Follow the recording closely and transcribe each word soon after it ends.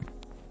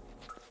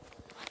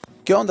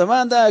¿Qué onda,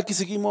 banda? Aquí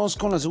seguimos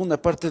con la segunda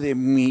parte de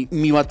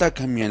mi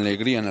bataca, mi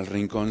alegría en el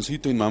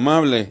rinconcito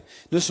inmamable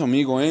de su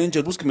amigo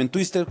Angel. Búsqueme en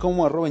Twitter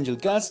como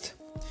 @AngelCast.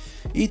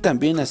 Y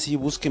también así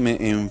búsqueme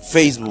en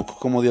Facebook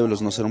como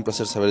Diablos No. Será un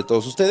placer saber de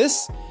todos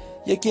ustedes.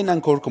 Y aquí en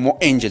Anchor como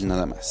Angel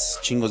nada más.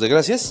 Chingos de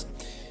gracias.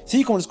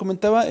 Sí, como les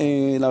comentaba,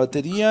 la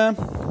batería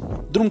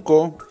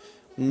Drumco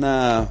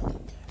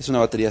es una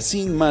batería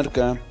sin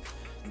marca,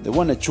 de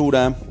buena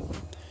hechura.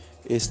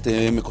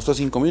 Me costó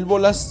 5000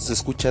 bolas. Se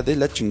escucha de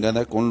la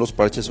chingada con los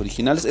parches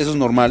originales. Eso es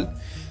normal.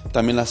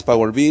 También las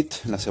Power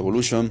Beat, las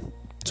Evolution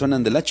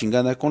suenan de la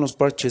chingada con los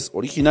parches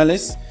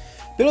originales.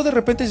 Pero de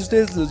repente, si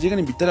ustedes los llegan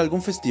a invitar a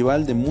algún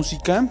festival de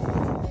música,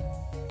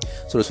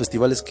 sobre los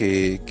festivales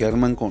que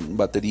arman con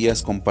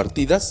baterías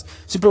compartidas,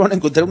 siempre van a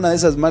encontrar una de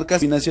esas marcas,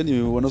 afinación y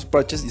muy buenos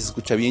parches, y se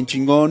escucha bien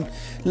chingón,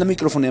 la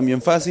microfonía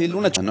bien fácil,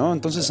 ¿no?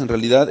 Entonces, en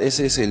realidad,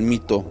 ese es el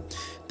mito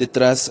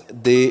detrás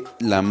de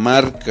la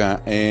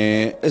marca.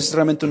 Es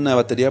realmente una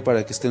batería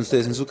para que estén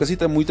ustedes en su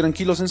casita muy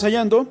tranquilos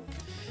ensayando,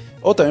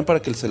 o también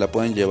para que se la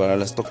puedan llevar a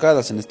las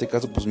tocadas. En este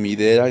caso, pues mi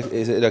idea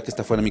era que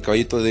esta fuera mi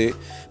caballito de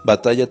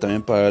batalla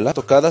también para las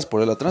tocadas,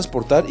 poderla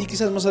transportar y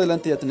quizás más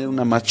adelante ya tener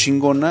una más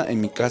chingona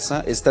en mi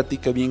casa,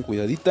 estática, bien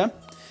cuidadita,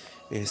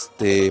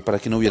 para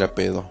que no hubiera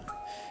pedo.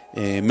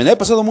 Me la he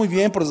pasado muy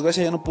bien. Por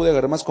desgracia ya no pude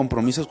agarrar más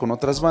compromisos con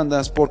otras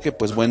bandas porque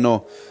pues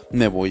bueno,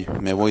 me voy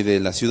de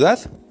la ciudad.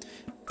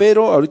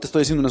 Pero ahorita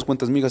estoy haciendo unas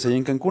cuantas migas allá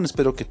en Cancún.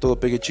 Espero que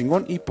todo pegue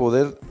chingón y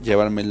poder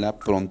llevármela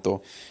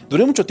pronto.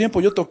 Duré mucho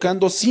tiempo yo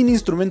tocando sin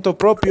instrumento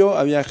propio.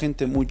 Había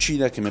gente muy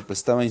chida que me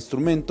prestaba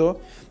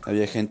instrumento.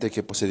 Había gente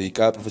que pues se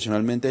dedicaba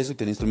profesionalmente a eso y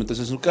tenía instrumentos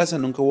en su casa.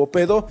 Nunca hubo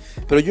pedo.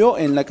 Pero yo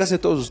en la casa de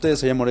todos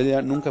ustedes allá en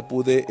Morelia nunca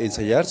pude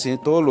ensayar. ¿Sí?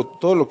 Todo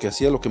lo que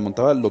hacía, lo que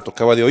montaba, lo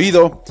tocaba de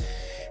oído.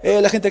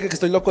 La gente cree que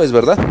estoy loco, es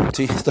verdad.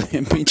 Sí, estoy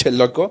bien pinche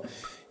loco.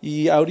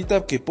 Y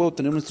ahorita que puedo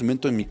tener un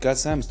instrumento en mi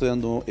casa, me estoy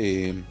dando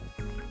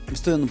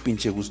un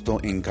pinche gusto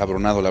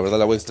encabronado. La verdad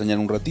la voy a extrañar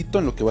un ratito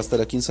en lo que va a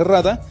estar aquí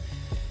encerrada.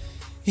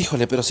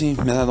 Híjole, pero sí,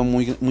 me ha dado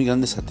muy, muy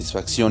grandes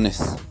satisfacciones.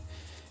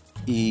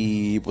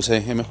 Y pues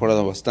he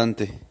mejorado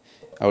bastante.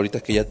 Ahorita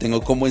que ya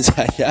tengo cómo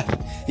ensayar.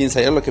 Y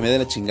ensayar lo que me dé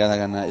la chingada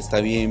gana.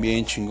 Está bien,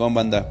 bien chingón,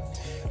 banda.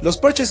 Los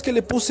parches que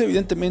le puse,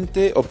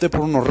 evidentemente, opté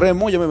por unos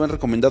Remo. Ya me habían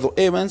recomendado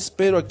Evans,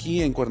 pero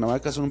aquí en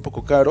Cuernavaca son un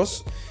poco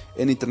caros.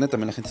 En internet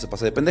también la gente se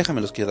pasa de pendeja,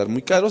 me los quiere dar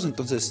muy caros.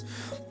 Entonces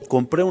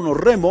compré unos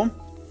Remo.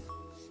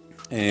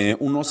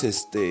 Unos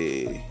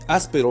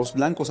ásperos,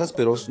 blancos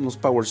ásperos, unos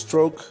Power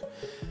Stroke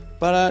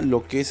para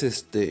lo que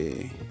es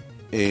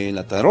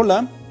la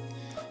tarola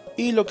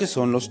y lo que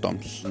son los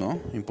toms, ¿no?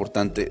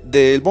 Importante.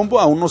 Del bombo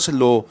aún no se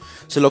lo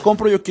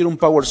compro. Yo quiero un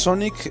Power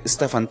Sonic.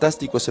 Está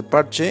fantástico ese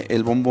parche.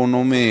 El bombo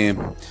no me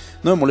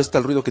molesta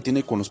el ruido que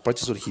tiene con los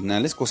parches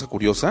originales, cosa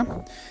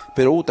curiosa.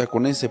 Pero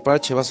con ese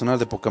parche va a sonar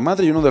de poca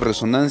madre. Y uno de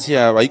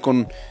resonancia ahí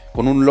con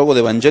un logo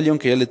de Evangelion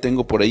que ya le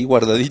tengo por ahí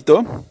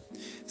guardadito.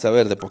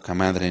 Saber de poca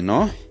madre,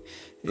 ¿no?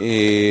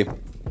 Y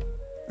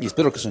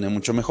espero que suene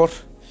mucho mejor.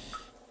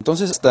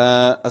 Entonces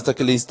hasta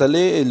que le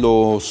instalé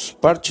los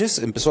parches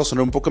empezó a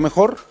sonar un poco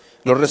mejor.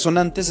 Los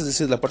resonantes, es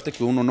decir, la parte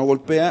que uno no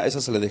golpea,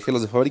 esa se la dejé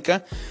los de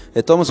fábrica.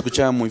 Todo me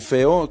escuchaba muy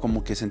feo,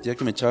 como que sentía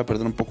que me echaba a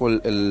perder un poco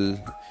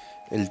el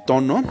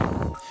tono.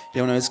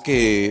 Ya una vez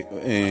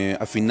que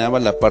afinaba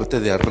la parte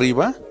de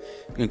arriba,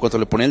 en cuanto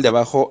le ponía el de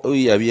abajo,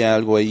 había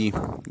algo ahí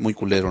muy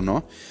culero,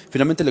 ¿no?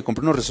 Finalmente le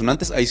compré unos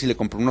resonantes. Ahí sí le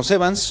compré unos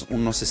Evans,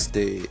 unos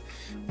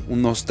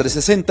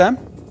 360.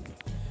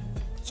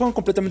 Son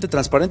completamente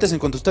transparentes. En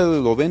cuanto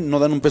ustedes lo ven, no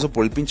dan un peso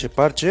por el pinche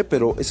parche,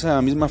 pero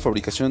esa misma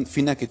fabricación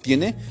fina que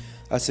tiene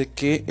hace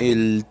que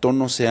el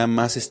tono sea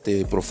más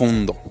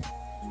profundo.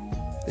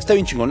 Está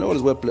bien chingón. Luego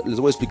les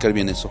voy a explicar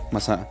bien eso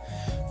más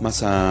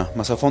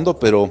a fondo,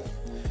 pero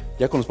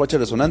ya con los parches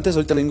resonantes.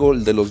 Ahorita tengo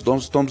el de los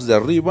dos toms de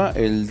arriba,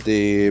 el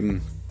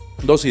de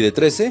 12 y de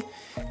 13,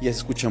 ya se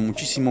escucha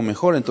muchísimo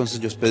mejor. Entonces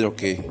yo espero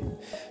que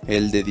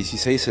el de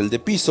 16, el de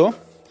piso,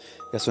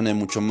 ya suene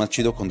mucho más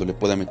chido cuando le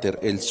pueda meter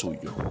el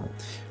suyo.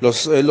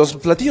 Los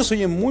platillos se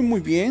oyen muy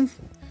muy bien,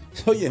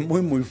 se oyen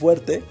muy muy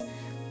fuerte.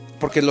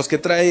 Porque los que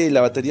trae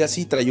la batería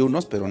sí trae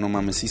unos, pero no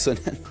mames, sí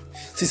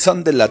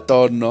son de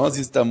latón, ¿no? Sí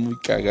está muy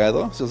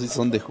cagado, esos sí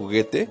son de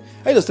juguete.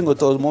 Ahí los tengo de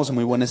todos modos en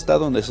muy buen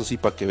estado, eso sí,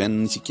 para que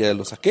vean, ni siquiera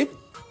los saqué.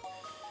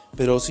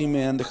 Pero sí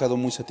me han dejado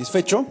muy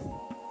satisfecho.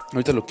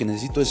 Ahorita lo que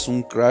necesito es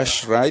un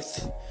Crash Ride.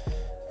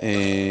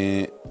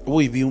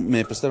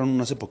 Me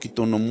prestaron hace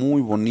poquito uno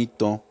muy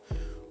bonito,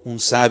 un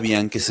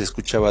Sabian que se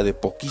escuchaba de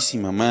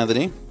poquísima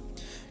madre.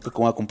 Creo que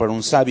voy a comprar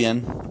un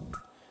Sabian.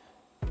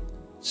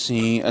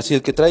 Sí, así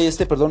el que trae es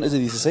de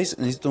 16.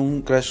 Necesito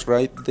un Crash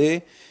Ride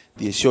de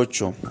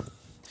 18.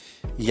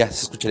 Y ya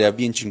se escucharía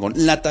bien chingón.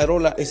 La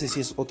tarola, ese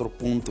sí es otro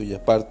punto y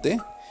aparte.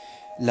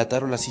 La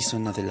tarola sí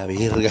suena de la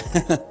verga.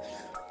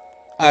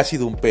 Ha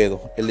sido un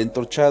pedo. El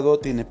entorchado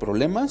tiene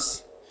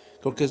problemas.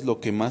 Creo que es lo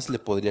que más le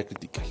podría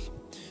criticar.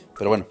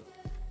 Pero bueno,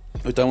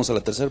 ahorita vamos a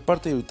la tercera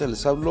parte y ahorita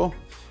les hablo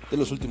de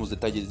los últimos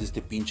detalles de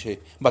este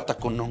pinche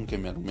bataconón que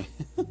me armé.